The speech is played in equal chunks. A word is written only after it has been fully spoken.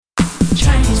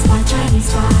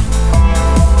Chinese pot.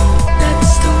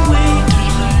 That's the way to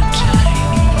learn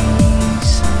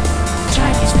Chinese.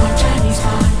 Chinese pot, Chinese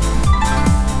pot.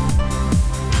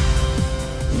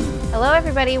 Hello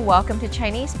everybody, welcome to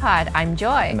Chinese Pod. I'm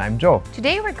Joy. And I'm Joe,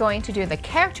 Today we're going to do the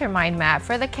character mind map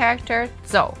for the character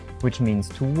走. which means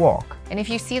to walk. And if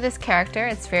you see this character,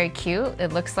 it's very cute.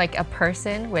 It looks like a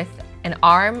person with an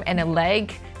arm and a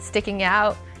leg sticking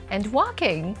out and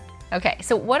walking. Okay,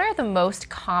 so what are the most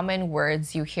common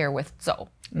words you hear with 走?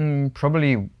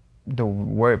 Probably the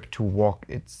verb to walk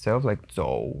itself, like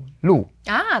走路.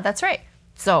 Ah, that's right.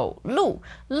 走路.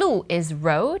 路 is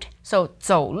road, so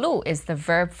走路 is the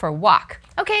verb for walk.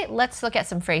 Okay, let's look at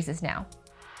some phrases now.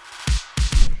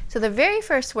 So the very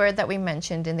first word that we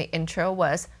mentioned in the intro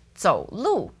was 走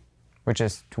路. Which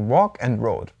is to walk and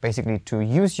road. Basically, to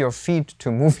use your feet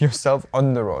to move yourself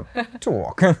on the road. To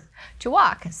walk. To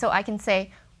walk. So I can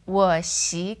say 我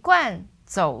习惯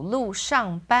走路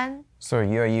上班. So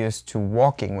you're used to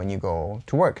walking when you go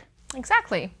to work.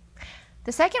 Exactly.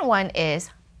 The second one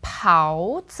is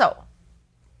跑走.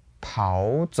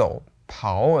 跑走.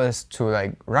 跑 is to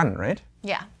like run, right?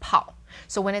 Yeah, 跑.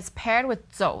 So when it's paired with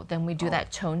走, then we do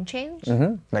that tone change.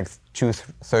 Like two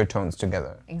third tones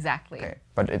together. Exactly. Okay.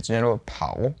 But it's general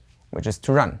跑, which is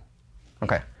to run.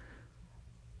 Okay.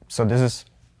 So this is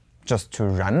just to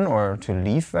run or to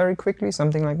leave very quickly,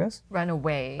 something like this? Run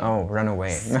away. Oh, run away.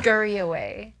 Scurry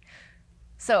away.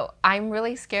 So I'm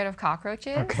really scared of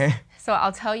cockroaches. Okay. So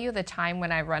I'll tell you the time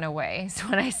when I run away. So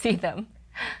when I see them.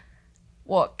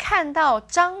 我看到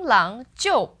蟑螂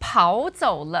就跑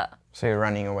走了. So you're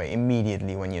running away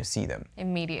immediately when you see them.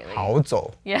 Immediately. 跑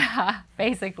走. Yeah,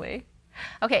 basically.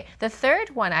 Okay, the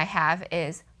third one I have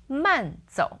is 慢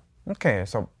走. Okay,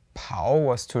 so 跑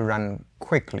was to run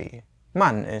quickly.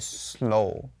 慢 is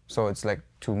slow. So it's like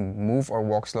to move or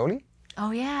walk slowly?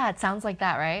 Oh yeah, it sounds like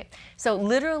that, right? So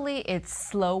literally it's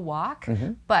slow walk,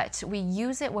 but we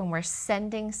use it when we're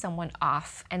sending someone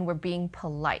off and we're being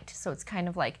polite. So it's kind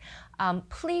of like,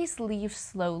 please leave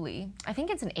slowly. I think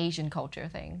it's an Asian culture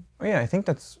thing. Oh yeah, I think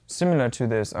that's similar to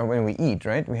this when we eat,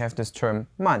 right? We have this term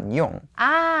慢用.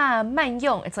 Ah, 慢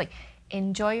用. It's like,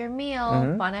 enjoy your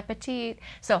meal, bon appetit.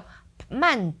 So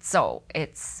慢走,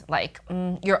 it's like,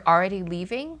 you're already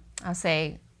leaving. I'll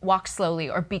say, walk slowly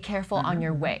or be careful on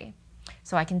your way.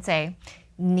 So I can say,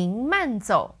 您慢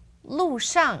走，路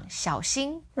上小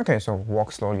心. Okay, so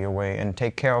walk slowly away and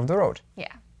take care of the road.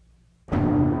 Yeah.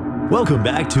 Welcome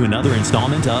back to another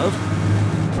installment of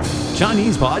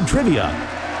Chinese Pod Trivia.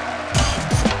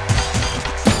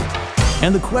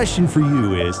 And the question for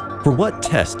you is, for what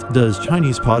test does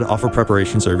Chinese Pod offer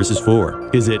preparation services for?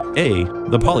 Is it A,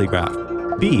 the polygraph,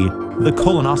 B, the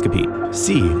colonoscopy,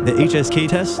 C, the HSK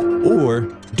test, or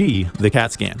D, the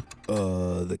CAT scan?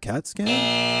 The CAT scan?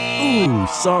 Ooh,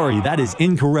 sorry, that is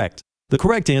incorrect. The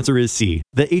correct answer is C,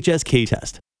 the HSK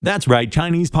test. That's right,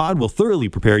 Chinese Pod will thoroughly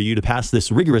prepare you to pass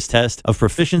this rigorous test of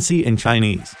proficiency in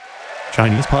Chinese.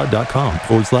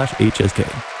 ChinesePod.com/HSK.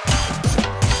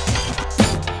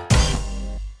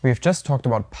 We've just talked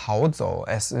about 跑走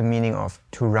as the meaning of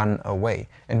to run away.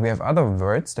 And we have other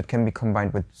words that can be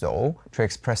combined with 走 to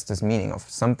express this meaning of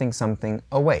something, something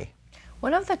away.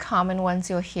 One of the common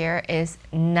ones you'll hear is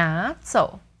拿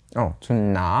走. Oh, to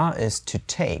拿 is to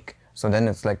take. So then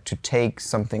it's like to take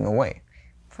something away.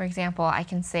 For example, I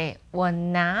can say 我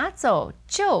拿走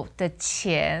旧的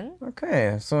钱.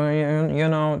 Okay, so you're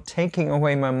now taking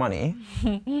away my money.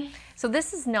 So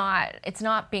this is it's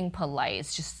not being polite,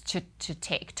 it's just to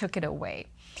take, took it away.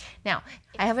 Now,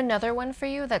 I have another one for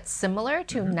you that's similar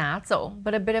to 拿走,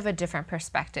 but a bit of a different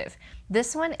perspective.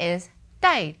 This one is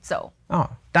带走.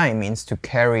 Oh, 带 means to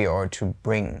carry or to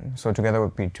bring. So together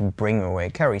would be to bring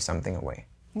away, carry something away.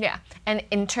 Yeah, and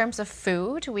in terms of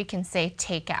food, we can say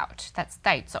take out. That's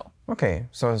带走. Okay,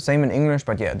 so same in English,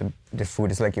 but yeah, the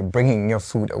food is like you're bringing your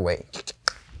food away.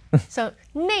 So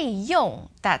内用,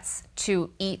 that's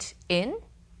to eat in,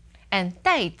 and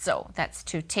带走, that's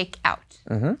to take out.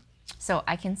 So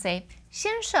I can say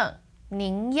先生，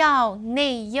您要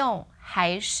内用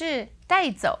还是带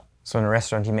走? So in a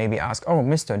restaurant, you maybe ask, oh,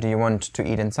 mister, do you want to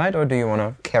eat inside or do you want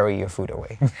to carry your food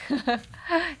away?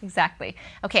 Exactly.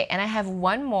 Okay, and I have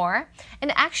one more.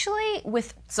 And actually,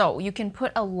 with 走, you can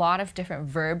put a lot of different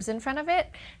verbs in front of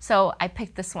it. So I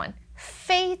picked this one,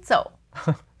 飞走.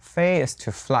 飞 is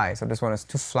to fly, so this one is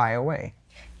to fly away.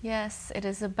 Yes, it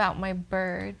is about my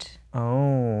bird.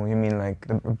 Oh, you mean like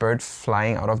the bird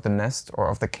flying out of the nest or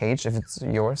of the cage if it's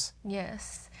yours?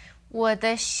 Yes. 我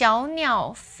的小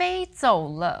鸟飞走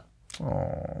了.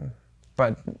 Oh,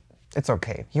 but it's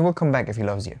okay. He will come back if he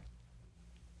loves you.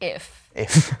 If.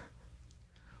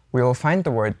 We will find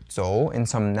the word 走 in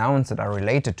some nouns that are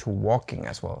related to walking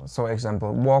as well. So,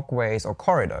 example, walkways or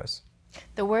corridors.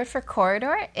 The word for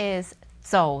corridor is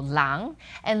走廊,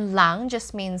 and 廊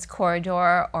just means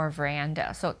corridor or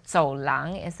veranda. So 走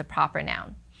廊 is the proper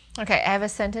noun. Okay, I have a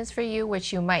sentence for you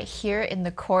which you might hear in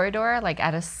the corridor, like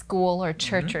at a school or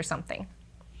church or something.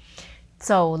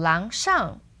 走廊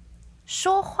上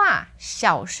说话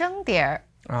小声点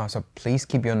儿. So please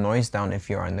keep your noise down if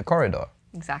you are in the corridor.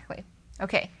 Exactly.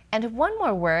 Okay, and one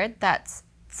more word, that's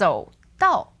走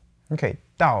道. Okay,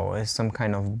 道 is some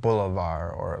kind of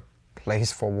boulevard or a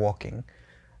place for walking.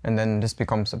 And then this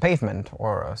becomes a pavement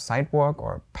or a sidewalk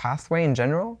or a pathway in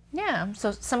general. Yeah,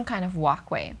 so some kind of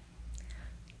walkway.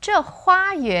 这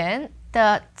花园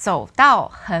的走道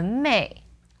很美.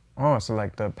 Oh, so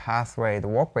like the pathway, the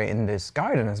walkway in this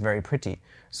garden is very pretty.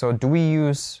 So do we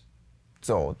use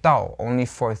走道 only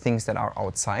for things that are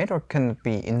outside, or can it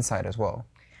be inside as well?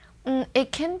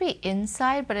 It can be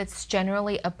inside, but it's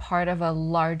generally a part of a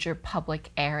larger public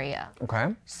area.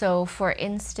 Okay. So, for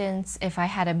instance, if I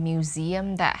had a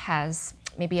museum that has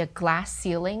maybe a glass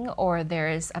ceiling or there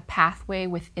is a pathway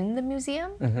within the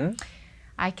museum,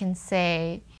 I can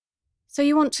say. So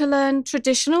you want to learn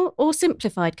traditional or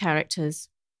simplified characters?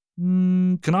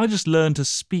 Can I just learn to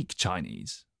speak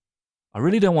Chinese? I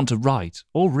really don't want to write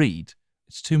or read.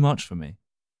 It's too much for me.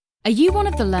 Are you one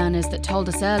of the learners that told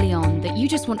us early on that you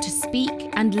just want to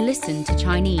speak and listen to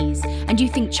Chinese, and you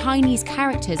think Chinese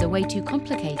characters are way too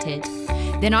complicated?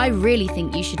 Then I really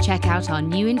think you should check out our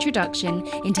new introduction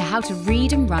into how to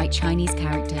read and write Chinese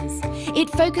characters. It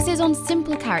focuses on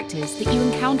simple characters that you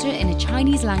encounter in a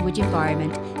Chinese language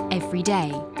environment every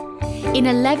day. In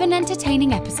 11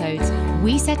 entertaining episodes,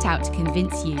 we set out to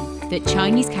convince you that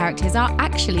Chinese characters are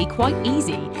actually quite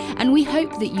easy, and we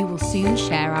hope that you will soon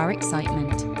share our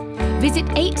excitement. Visit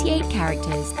 88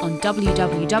 characters on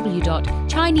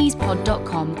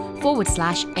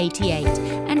www.chinesepod.com/88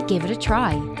 and give it a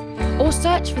try. Or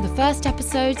search for the first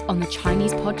episodes on the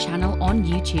Chinese Pod channel on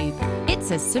YouTube.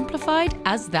 It's as simplified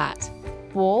as that.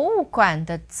 博物馆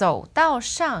的走道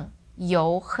上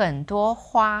有很多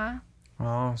花.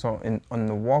 Oh, so on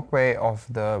the walkway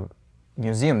of the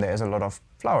museum, there's a lot of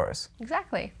flowers.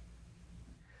 Exactly.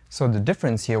 So the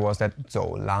difference here was that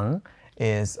走廊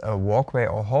is a walkway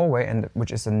or hallway, and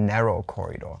which is a narrow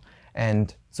corridor.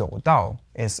 And 走道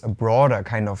is a broader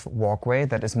kind of walkway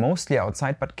that is mostly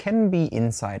outside but can be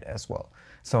inside as well.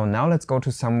 So now let's go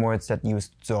to some words that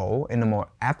use 走 in a more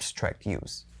abstract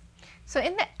use. So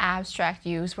in the abstract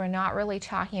use, we're not really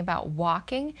talking about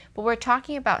walking, but we're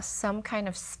talking about some kind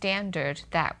of standard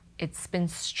that it's been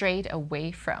strayed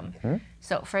away from.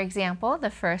 So for example, the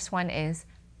first one is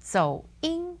走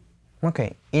音.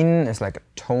 Okay, in is like a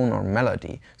tone or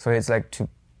melody. So it's like to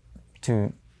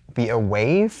be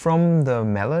away from the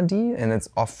melody and it's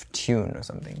off tune or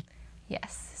something.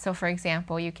 Yes. So for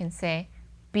example, you can say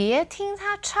别听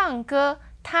他唱歌，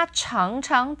他常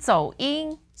常走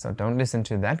音. So don't listen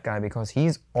to that guy because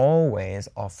he's always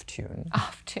off tune.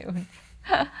 Off tune.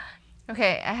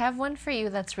 Okay, I have one for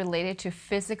you that's related to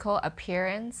physical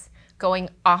appearance, going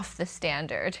off the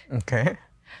standard. Okay.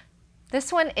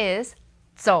 This one is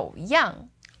走样.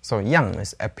 So yang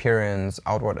is appearance,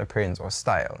 outward appearance or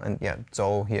style. And yeah,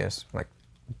 走 here is like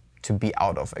to be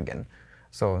out of again.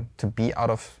 So to be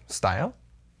out of style?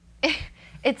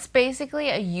 It's basically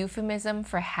a euphemism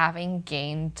for having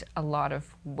gained a lot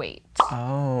of weight.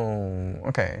 Oh,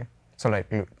 okay. So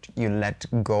like you let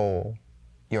go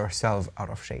yourself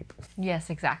out of shape. Yes,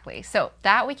 exactly. So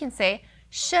that we can say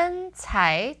身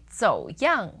材走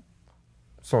样.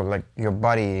 So like your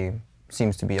body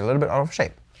seems to be a little bit out of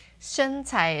shape. 身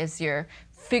材 is your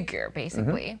figure,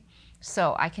 basically.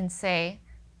 So I can say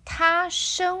她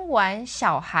生完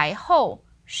小孩后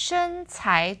身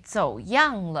材走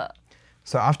样了.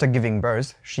 So after giving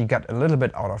birth, she got a little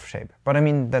bit out of shape. But I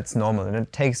mean, that's normal and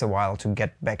it takes a while to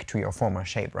get back to your former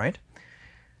shape, right?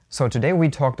 So today we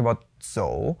talked about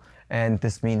走, and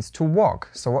this means to walk.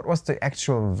 So what was the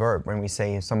actual verb when we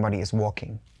say somebody is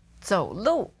walking? 走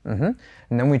路. And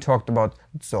then we talked about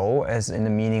走 as in the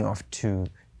meaning of to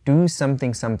do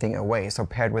something away, so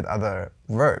paired with other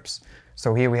verbs.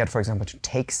 So here we had, for example, to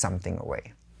take something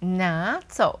away. 拿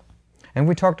走. And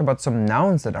we talked about some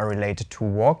nouns that are related to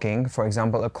walking, for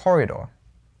example, a corridor.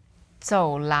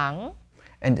 走廊.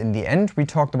 And in the end, we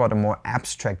talked about a more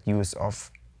abstract use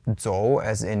of 走,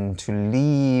 as in to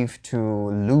leave, to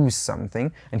lose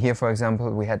something. And here, for example,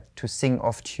 we had to sing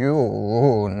off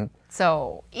tune.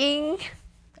 走音,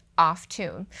 off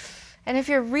tune. And if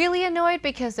you're really annoyed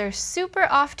because they're super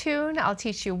off tune, I'll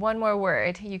teach you one more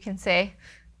word. You can say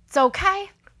走开.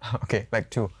 Okay, like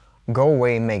to go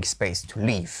away, make space, to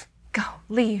leave. go,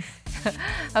 leave.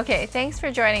 Okay, thanks for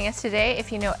joining us today.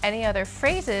 If you know any other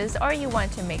phrases or you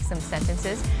want to make some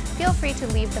sentences, feel free to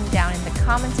leave them down in the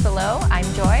comments below. I'm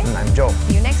Joy. And I'm Joe.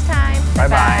 See you next time.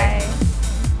 Bye-bye.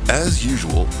 As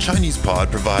usual,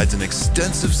 ChinesePod provides an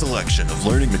extensive selection of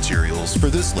learning materials for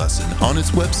this lesson on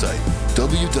its website,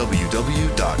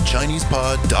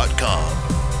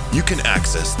 www.chinesepod.com. You can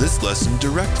access this lesson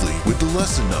directly with the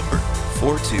lesson number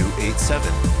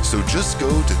 4287. So just go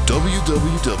to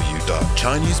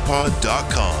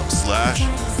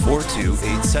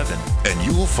www.chinesepod.com/4287 and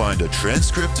you will find a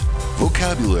transcript,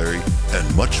 vocabulary,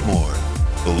 and much more.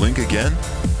 The link again,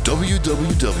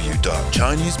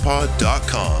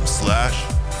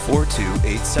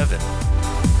 www.chinesepod.com/4287.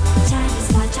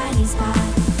 Chinese Pod, Chinese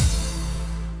Pod.